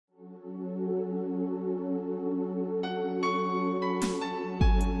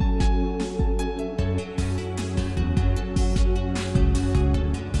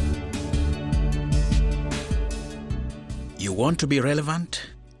want to be relevant?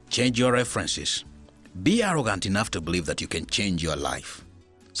 Change your references. Be arrogant enough to believe that you can change your life.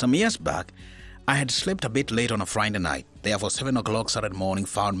 Some years back, I had slept a bit late on a Friday night. Therefore, 7 o'clock Saturday morning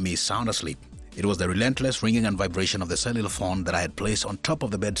found me sound asleep. It was the relentless ringing and vibration of the cellular phone that I had placed on top of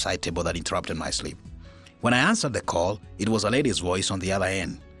the bedside table that interrupted my sleep. When I answered the call, it was a lady's voice on the other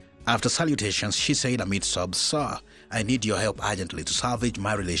end. After salutations, she said amid sobs, "Sir, I need your help urgently to salvage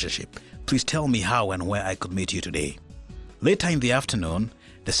my relationship. Please tell me how and where I could meet you today." Later in the afternoon,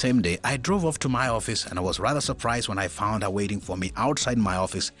 the same day, I drove off to my office and I was rather surprised when I found her waiting for me outside my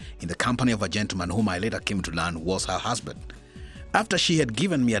office in the company of a gentleman whom I later came to learn was her husband. After she had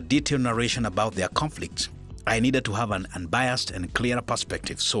given me a detailed narration about their conflicts, I needed to have an unbiased and clearer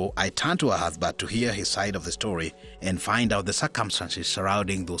perspective, so I turned to her husband to hear his side of the story and find out the circumstances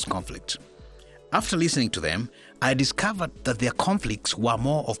surrounding those conflicts. After listening to them, I discovered that their conflicts were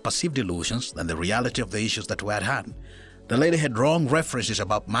more of perceived illusions than the reality of the issues that were at hand. The lady had wrong references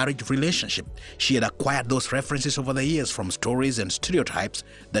about marriage relationship. She had acquired those references over the years from stories and stereotypes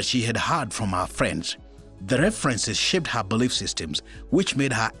that she had heard from her friends. The references shaped her belief systems, which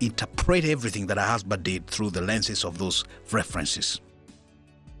made her interpret everything that her husband did through the lenses of those references.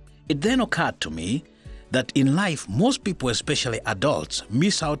 It then occurred to me that in life, most people, especially adults,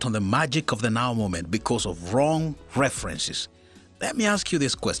 miss out on the magic of the now moment because of wrong references. Let me ask you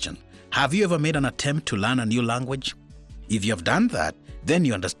this question. Have you ever made an attempt to learn a new language? If you have done that, then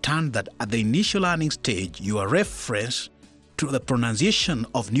you understand that at the initial learning stage, your reference to the pronunciation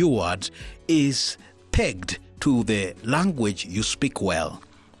of new words is pegged to the language you speak well.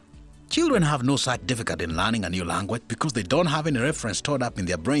 Children have no such difficulty in learning a new language because they don't have any reference stored up in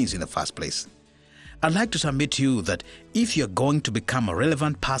their brains in the first place. I'd like to submit to you that if you're going to become a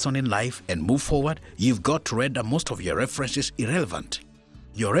relevant person in life and move forward, you've got to render most of your references irrelevant.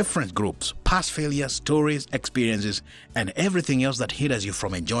 Your reference groups, past failures, stories, experiences, and everything else that hinders you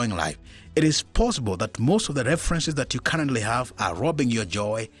from enjoying life. It is possible that most of the references that you currently have are robbing your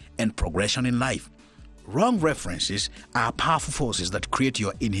joy and progression in life. Wrong references are powerful forces that create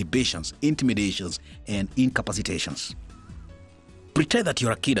your inhibitions, intimidations, and incapacitations. Pretend that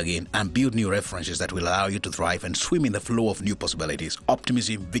you're a kid again and build new references that will allow you to thrive and swim in the flow of new possibilities,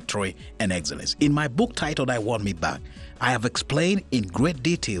 optimism, victory, and excellence. In my book titled I Want Me Back, I have explained in great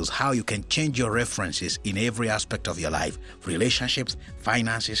details how you can change your references in every aspect of your life, relationships,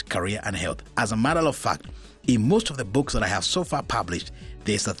 finances, career, and health. As a matter of fact, in most of the books that I have so far published,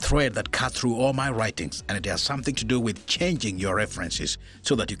 there's a thread that cuts through all my writings, and it has something to do with changing your references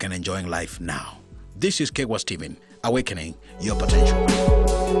so that you can enjoy life now. This is Kegwa Stephen, awakening your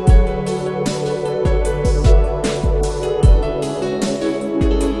potential.